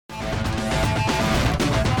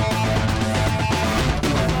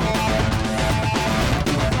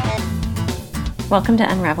Welcome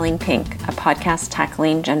to Unraveling Pink, a podcast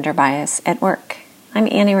tackling gender bias at work. I'm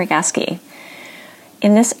Annie Rogaski.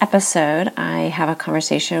 In this episode, I have a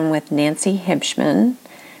conversation with Nanci Hibschman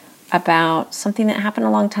about something that happened a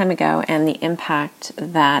long time ago and the impact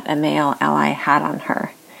that a male ally had on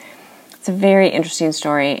her. It's a very interesting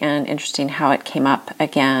story and interesting how it came up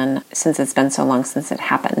again since it's been so long since it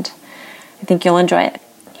happened. I think you'll enjoy it.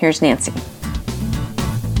 Here's Nanci.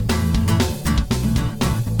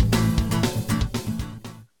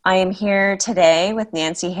 I am here today with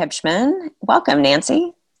Nanci Hibschman. Welcome,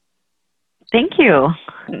 Nanci. Thank you.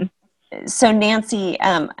 So, Nanci,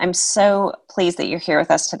 I'm so pleased that you're here with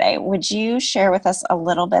us today. Would you share with us a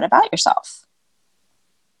little bit about yourself?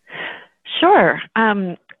 Sure.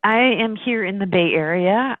 I am here in the Bay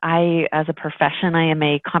Area. As a profession, I am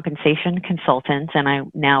a compensation consultant, and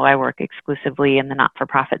I work exclusively in the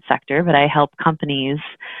not-for-profit sector, but I help companies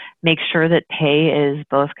make sure that pay is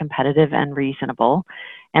both competitive and reasonable.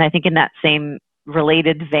 And I think in that same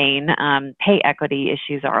related vein, pay equity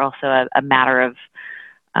issues are also a matter of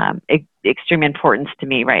extreme importance to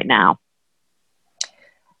me right now.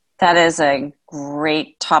 That is a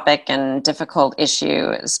great topic and difficult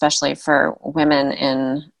issue, especially for women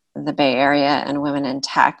in the Bay Area and women in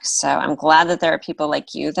tech. So I'm glad that there are people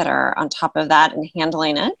like you that are on top of that and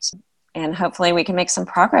handling it. And hopefully we can make some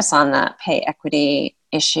progress on that pay equity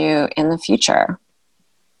issue in the future.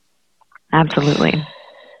 Absolutely.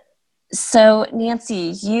 So,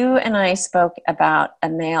 Nanci, you and I spoke about a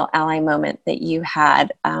male ally moment that you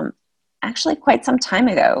had actually quite some time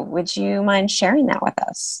ago. Would you mind sharing that with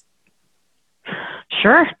us?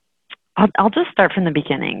 Sure. I'll just start from the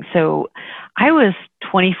beginning. So I was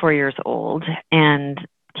 24 years old, and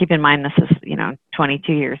keep in mind this is,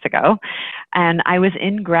 22 years ago. And I was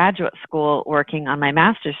in graduate school working on my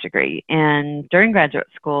master's degree. And during graduate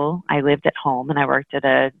school, I lived at home and I worked at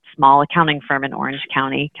a small accounting firm in Orange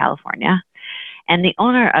County, California. And the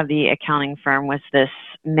owner of the accounting firm was this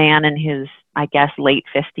man in his, late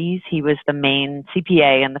 50s. He was the main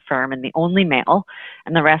CPA in the firm and the only male.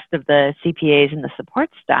 And the rest of the CPAs and the support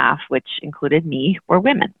staff, which included me, were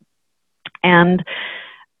women. And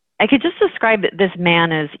I could just describe this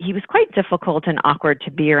man as he was quite difficult and awkward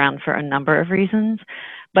to be around for a number of reasons.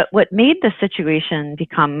 But what made the situation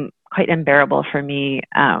become quite unbearable for me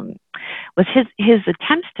was his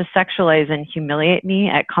attempts to sexualize and humiliate me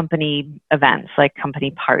at company events, like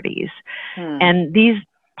company parties. And these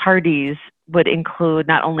parties would include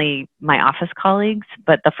not only my office colleagues,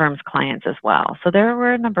 but the firm's clients as well. So there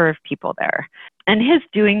were a number of people there. And his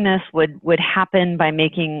doing this would happen by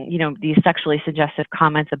making, these sexually suggestive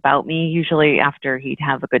comments about me, usually after he'd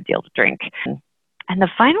have a good deal to drink. And the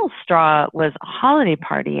final straw was a holiday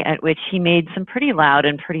party at which he made some pretty loud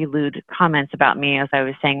and pretty lewd comments about me as I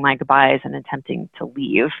was saying my goodbyes and attempting to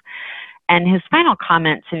leave. And his final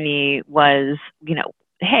comment to me was,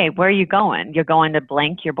 hey, where are you going? You're going to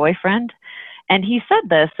blank your boyfriend? And he said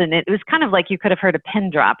this, and it was kind of like you could have heard a pin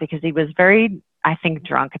drop because he was very, I think,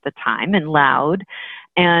 drunk at the time and loud.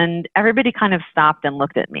 And everybody kind of stopped and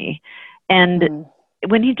looked at me. And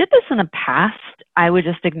when he did this in the past, I would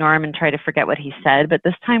just ignore him and try to forget what he said. But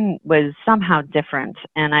this time was somehow different.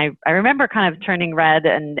 And I remember kind of turning red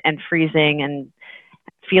and freezing and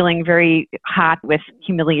feeling very hot with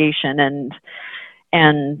humiliation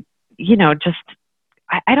and just,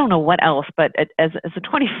 I don't know what else, but as a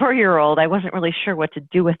 24-year-old, I wasn't really sure what to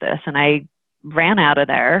do with this. And I ran out of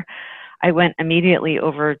there. I went immediately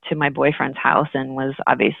over to my boyfriend's house and was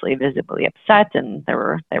obviously visibly upset, and there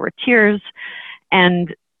were tears.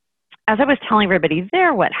 And as I was telling everybody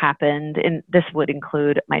there what happened, and this would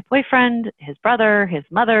include my boyfriend, his brother, his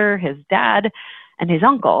mother, his dad, and his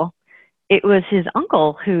uncle, it was his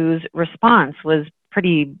uncle whose response was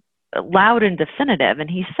pretty loud and definitive. And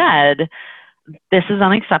he said, "This is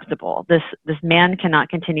unacceptable. This man cannot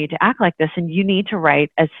continue to act like this, and you need to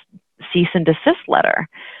write a cease and desist letter."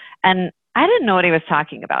 And I didn't know what he was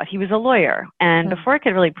talking about. He was a lawyer. And before I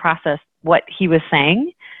could really process what he was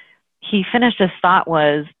saying, he finished his thought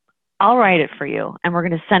was, "I'll write it for you, and we're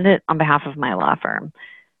going to send it on behalf of my law firm."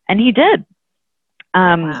 And he did.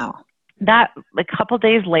 Wow. That a couple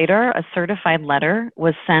days later, a certified letter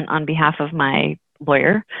was sent on behalf of my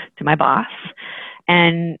lawyer to my boss.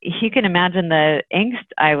 And he can imagine the angst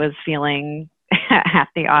I was feeling at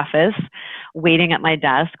the office, waiting at my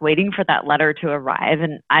desk, waiting for that letter to arrive.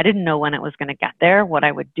 And I didn't know when it was going to get there, what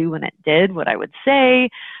I would do when it did, what I would say.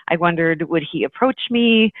 I wondered, would he approach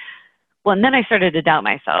me? Well, and then I started to doubt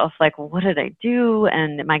myself, like, well, what did I do?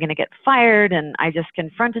 And am I going to get fired? And I just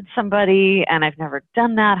confronted somebody and I've never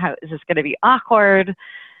done that. How is this going to be awkward?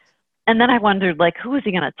 And then I wondered, like, who was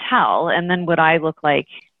he going to tell? And then would I look like,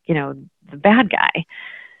 the bad guy.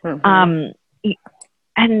 Mm-hmm.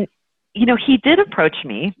 And, he did approach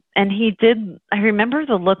me, and I remember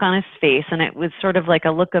the look on his face, and it was sort of like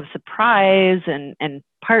a look of surprise and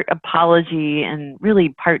part apology and really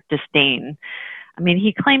part disdain. I mean,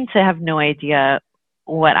 he claimed to have no idea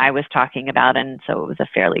what I was talking about, and so it was a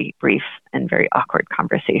fairly brief and very awkward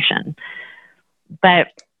conversation. But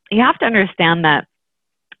you have to understand that,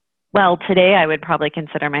 well, today I would probably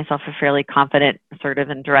consider myself a fairly confident, assertive,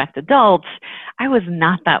 and direct adult. I was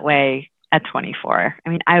not that way at 24. I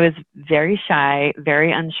mean, I was very shy,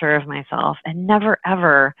 very unsure of myself, and never,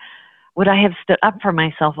 ever would I have stood up for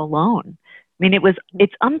myself alone. I mean,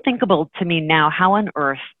 it's unthinkable to me now how on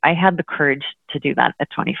earth I had the courage to do that at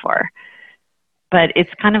 24. But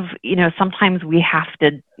it's kind of, sometimes we have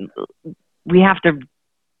to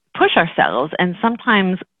push ourselves, and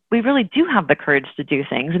sometimes we really do have the courage to do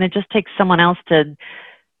things, and it just takes someone else to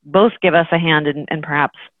both give us a hand and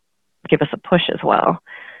perhaps give us a push as well.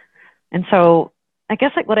 And so I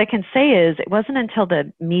guess what I can say is it wasn't until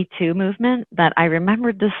the Me Too movement that I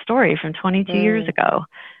remembered this story from 22 years ago.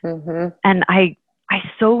 Mm-hmm. And I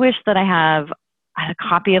so wish that I had a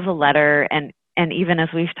copy of the letter, and even as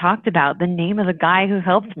we've talked about, the name of the guy who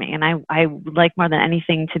helped me. And I would like more than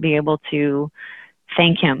anything to be able to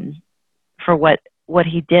thank him for what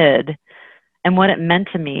he did and what it meant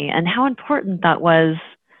to me and how important that was,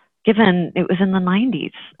 given it was in the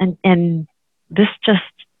 90s. And this just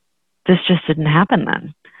didn't happen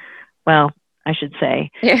then. Well, I should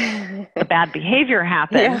say the bad behavior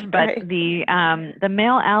happened, but right. The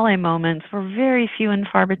male ally moments were very few and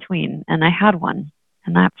far between, and I had one,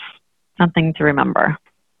 and that's something to remember.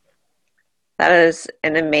 That is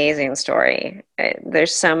an amazing story.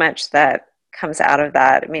 There's so much that comes out of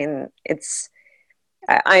that. I mean,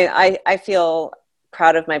 I feel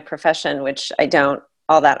proud of my profession, which I don't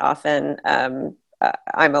all that often. I'm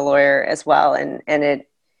a lawyer as well, and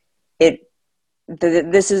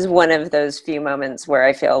this is one of those few moments where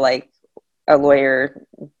I feel like a lawyer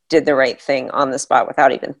did the right thing on the spot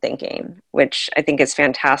without even thinking, which I think is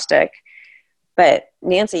fantastic. But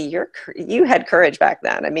Nanci, you had courage back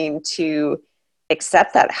then. I mean, to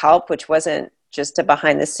accept that help, which wasn't just a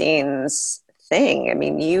behind the scenes thing. I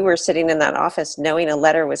mean, you were sitting in that office knowing a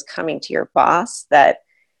letter was coming to your boss that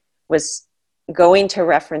was going to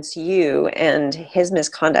reference you and his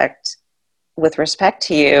misconduct with respect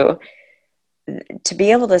to you. To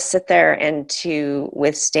be able to sit there and to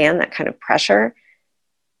withstand that kind of pressure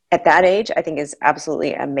at that age, I think is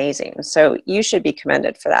absolutely amazing. So you should be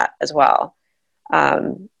commended for that as well.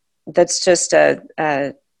 That's just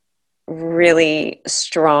a really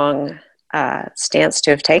strong stance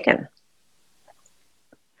to have taken.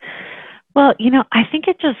 Well, I think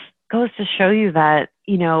it just goes to show you that,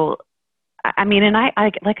 I mean, and I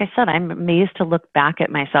like I said, I'm amazed to look back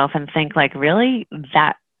at myself and think, like, really,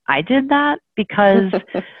 that I did that? Because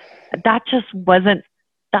that just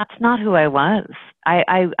that's not who I was.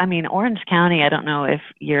 I mean, Orange County, I don't know if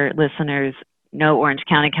your listeners know Orange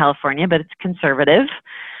County, California, but it's conservative.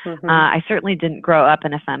 Mm-hmm. I certainly didn't grow up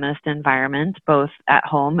in a feminist environment, both at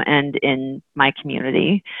home and in my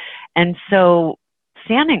community. And so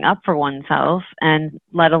standing up for oneself, and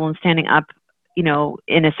let alone standing up,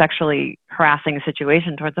 in a sexually harassing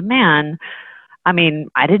situation towards a man, I mean,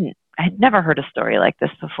 I had never heard a story like this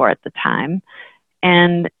before at the time.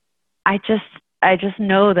 And I just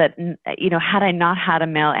know that, had I not had a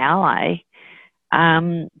male ally,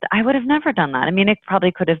 I would have never done that. I mean, it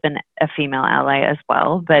probably could have been a female ally as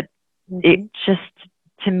well, but it just,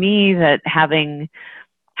 to me, that having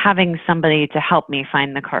somebody to help me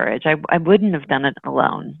find the courage, I wouldn't have done it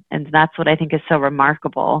alone. And that's what I think is so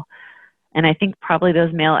remarkable. And I think probably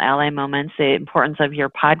those male ally moments, the importance of your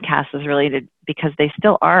podcast is related, because they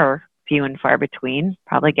still are few and far between,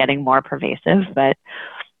 probably getting more pervasive. But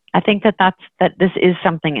I think that this is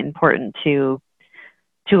something important to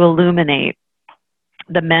illuminate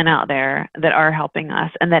the men out there that are helping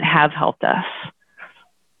us and that have helped us.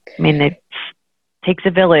 I mean, it takes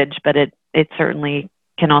a village, but it certainly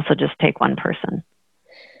can also just take one person.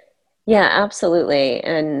 Yeah, absolutely.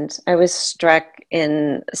 And I was struck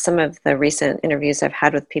in some of the recent interviews I've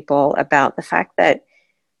had with people about the fact that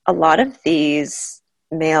a lot of these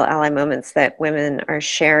male ally moments that women are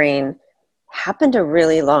sharing happened a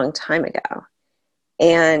really long time ago.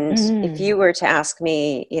 And if you were to ask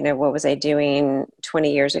me, what was I doing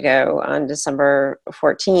 20 years ago on December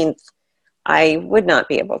 14th, I would not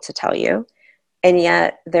be able to tell you. And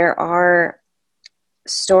yet there are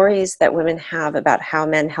stories that women have about how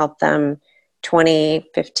men helped them 20,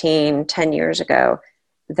 15, 10 years ago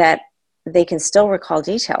that they can still recall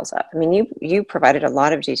details of. I mean, you provided a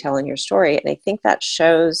lot of detail in your story, and I think that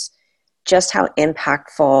shows just how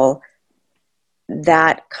impactful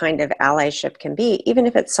that kind of allyship can be, even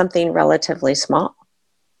if it's something relatively small.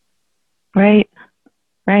 Right.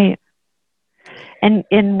 Right.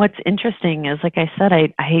 And what's interesting is, like I said,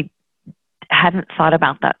 I hadn't thought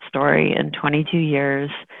about that story in 22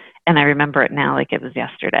 years, and I remember it now like it was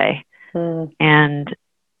yesterday. And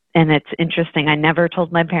it's interesting. I never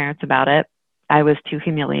told my parents about it. I was too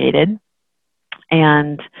humiliated.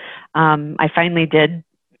 And I finally did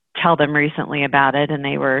tell them recently about it, and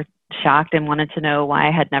they were shocked and wanted to know why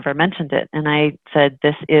I had never mentioned it. And I said,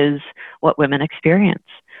 this is what women experience.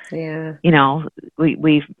 Yeah. You know,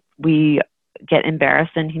 we get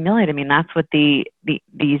embarrassed and humiliated. I mean, that's what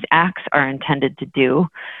these acts are intended to do.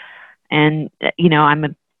 And, you know, I'm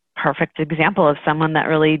a perfect example of someone that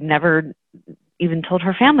really never even told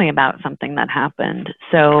her family about something that happened.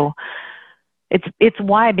 So it's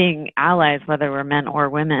why being allies, whether we're men or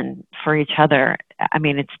women, for each other, I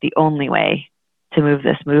mean, it's the only way to move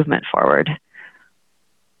this movement forward.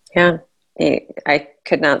 Yeah, I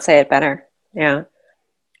could not say it better. Yeah.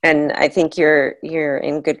 And I think you're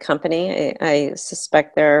in good company. I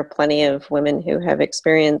suspect there are plenty of women who have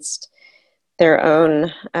experienced their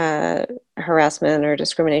own harassment or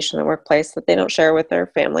discrimination in the workplace that they don't share with their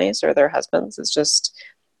families or their husbands. It's just,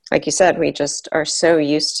 like you said, we just are so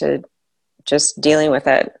used to just dealing with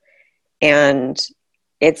it. And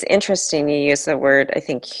it's interesting you use the word, I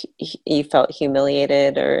think you felt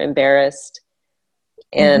humiliated or embarrassed.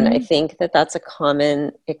 And I think that that's a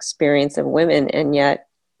common experience of women, and yet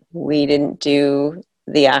we didn't do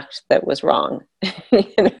the act that was wrong.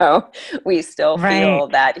 You know, we still feel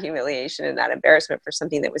that humiliation and that embarrassment for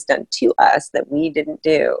something that was done to us that we didn't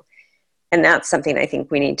do. And that's something I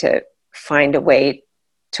think we need to find a way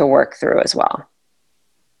to work through as well.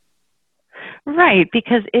 Right,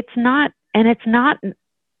 because it's not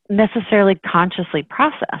necessarily consciously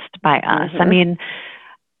processed by us. I mean,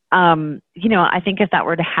 you know, I think if that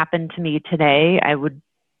were to happen to me today, I would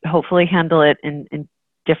hopefully handle it in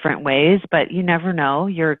different ways, but you never know.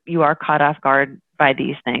 You are caught off guard by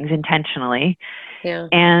these things intentionally. Yeah.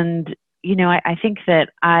 And, you know, I think that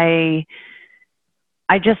I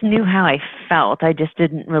just knew how I felt. I just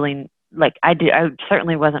didn't really, like, I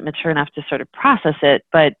certainly wasn't mature enough to sort of process it,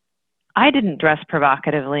 but I didn't dress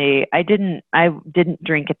provocatively. I didn't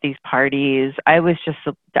drink at these parties. I was just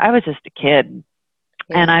a kid.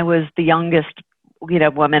 Yeah. And I was the youngest, you know,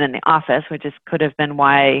 woman in the office, which could have been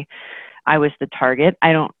why I was the target.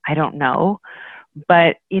 I don't know.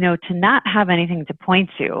 But, you know, to not have anything to point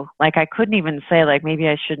to, like I couldn't even say, like, maybe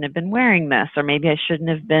I shouldn't have been wearing this, or maybe I shouldn't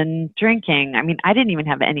have been drinking. I mean, I didn't even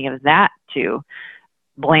have any of that to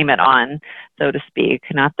blame it on, so to speak.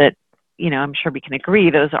 Not that, you know, I'm sure we can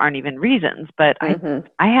agree those aren't even reasons, but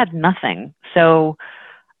I had nothing. So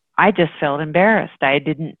I just felt embarrassed. I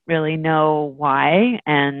didn't really know why.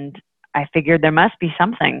 And I figured there must be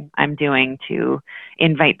something I'm doing to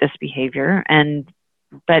invite this behavior.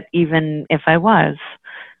 But even if I was,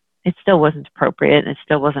 it still wasn't appropriate. It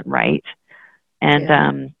still wasn't right.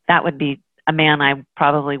 And that would be a man I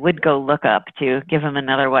probably would go look up to give him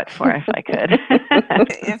another what for if I could.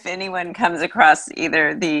 If anyone comes across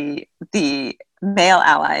either the male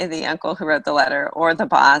ally, the uncle who wrote the letter, or the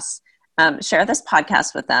boss, share this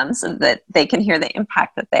podcast with them so that they can hear the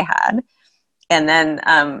impact that they had. And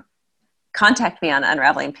then contact me on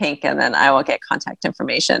Unraveling Pink, and then I will get contact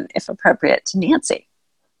information, if appropriate, to Nanci.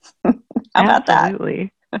 How about that?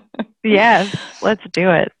 Absolutely. Yes, let's do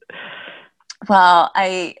it. Well,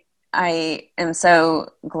 I am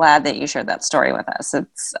so glad that you shared that story with us.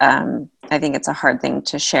 It's, I think it's a hard thing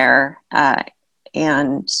to share,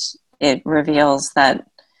 and it reveals that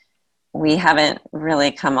we haven't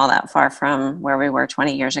really come all that far from where we were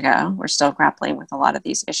 20 years ago. We're still grappling with a lot of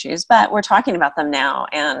these issues, but we're talking about them now,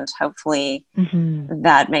 and hopefully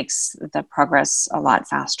that makes the progress a lot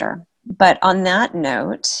faster. But on that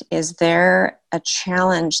note, is there a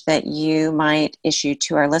challenge that you might issue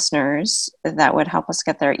to our listeners that would help us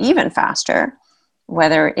get there even faster?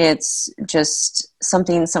 Whether it's just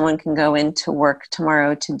something someone can go into work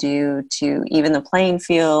tomorrow to do to even the playing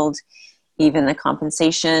field, even the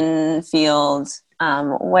compensation field,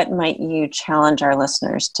 what might you challenge our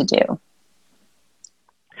listeners to do?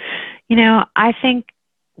 You know, I think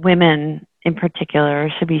women in particular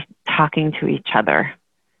should be talking to each other.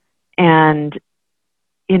 And,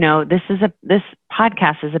 you know, this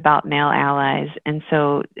podcast is about male allies. And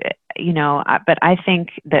so, you know, but I think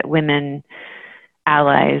that women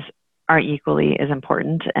allies are equally as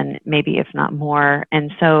important, and maybe if not more.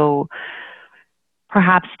 And so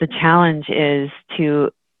perhaps the challenge is to,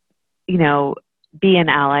 you know, be an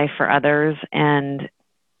ally for others and,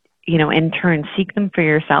 in turn, seek them for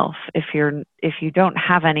yourself. If you don't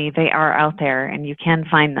have any, they are out there and you can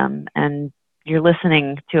find them. And you're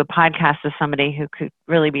listening to a podcast of somebody who could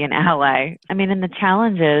really be an ally. I mean, and the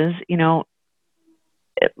challenge is,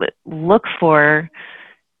 look for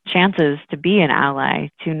chances to be an ally,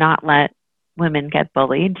 to not let women get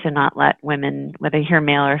bullied, to not let women, whether you're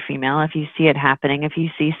male or female, if you see it happening, if you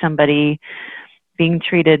see somebody being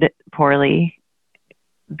treated poorly,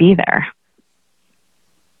 be there.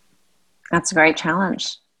 That's a great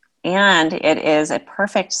challenge. And it is a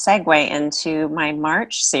perfect segue into my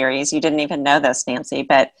March series. You didn't even know this, Nanci,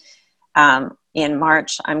 but in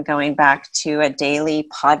March, I'm going back to a daily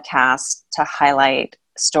podcast to highlight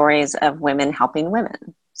stories of women helping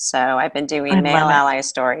women. So I've been doing male ally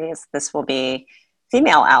stories. This will be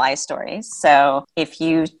female ally stories. So if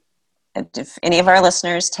any of our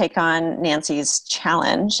listeners take on Nanci's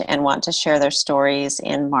challenge and want to share their stories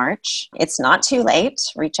in March, it's not too late.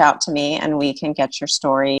 Reach out to me and we can get your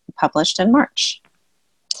story published in March.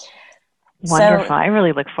 Wonderful. So, I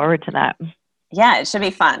really look forward to that. Yeah, it should be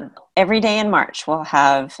fun. Every day in March, we'll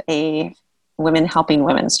have a women helping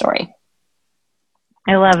women story.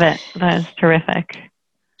 I love it. That is terrific.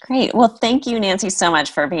 Great. Well, thank you, Nanci, so much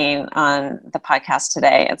for being on the podcast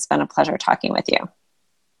today. It's been a pleasure talking with you.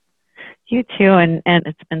 You too, and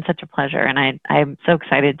it's been such a pleasure, and I'm so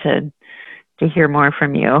excited to hear more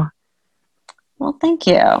from you. Well, thank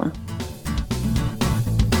you.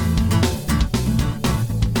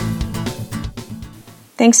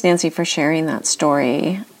 Thanks, Nanci, for sharing that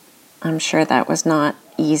story. I'm sure that was not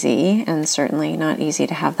easy, and certainly not easy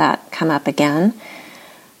to have that come up again.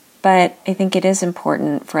 But I think it is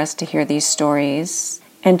important for us to hear these stories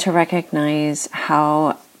and to recognize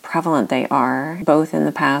how prevalent they are, both in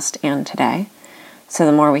the past and today. So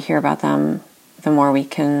the more we hear about them, the more we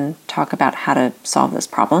can talk about how to solve this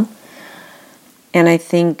problem. And I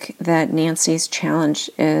think that Nanci's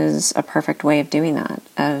challenge is a perfect way of doing that,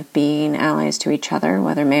 of being allies to each other,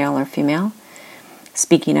 whether male or female,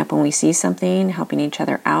 speaking up when we see something, helping each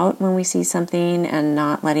other out when we see something, and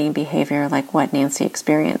not letting behavior like what Nanci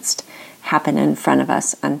experienced happen in front of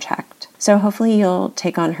us unchecked. So hopefully you'll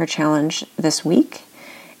take on her challenge this week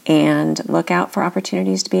and look out for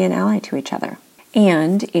opportunities to be an ally to each other.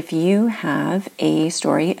 And if you have a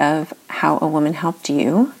story of how a woman helped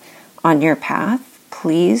you on your path,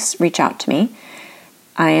 please reach out to me.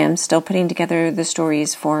 I am still putting together the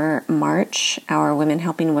stories for March, our Women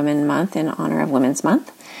Helping Women month in honor of Women's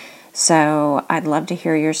Month. So I'd love to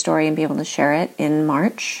hear your story and be able to share it in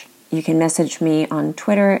March. You can message me on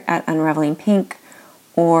Twitter at UnravelingPink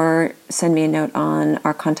or send me a note on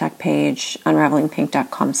our contact page,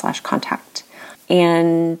 unravelingpink.com/contact.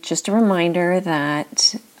 And just a reminder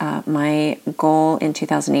that my goal in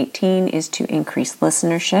 2018 is to increase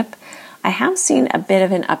listenership. I have seen a bit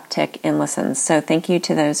of an uptick in listens, so thank you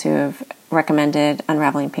to those who have recommended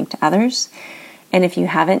Unraveling Pink to others. And if you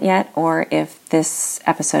haven't yet, or if this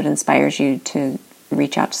episode inspires you to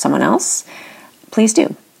reach out to someone else, please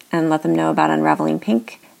do, and let them know about Unraveling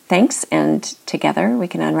Pink. Thanks, and together we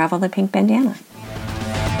can unravel the pink bandana.